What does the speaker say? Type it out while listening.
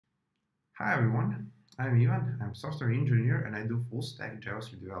Hi everyone, I'm Ivan, I'm a software engineer and I do full stack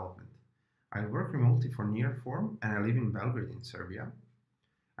JavaScript development. I work remotely for Nearform and I live in Belgrade in Serbia.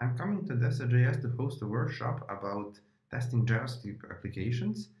 I'm coming to OdessaJS to host a workshop about testing JavaScript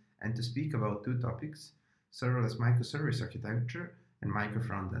applications and to speak about two topics, serverless microservice architecture and micro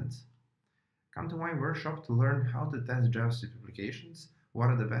frontends. Come to my workshop to learn how to test JavaScript applications,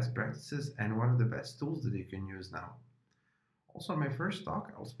 what are the best practices and what are the best tools that you can use now. Also, in my first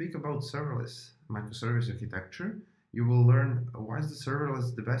talk, I'll speak about serverless microservice architecture. You will learn why is the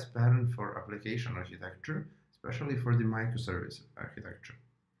serverless the best pattern for application architecture, especially for the microservice architecture.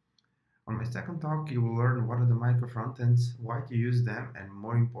 On my second talk, you will learn what are the micro frontends, why to use them, and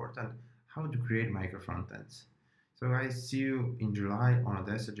more important, how to create micro frontends. So guys, see you in July on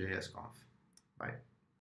OdessaJS Conf. Bye.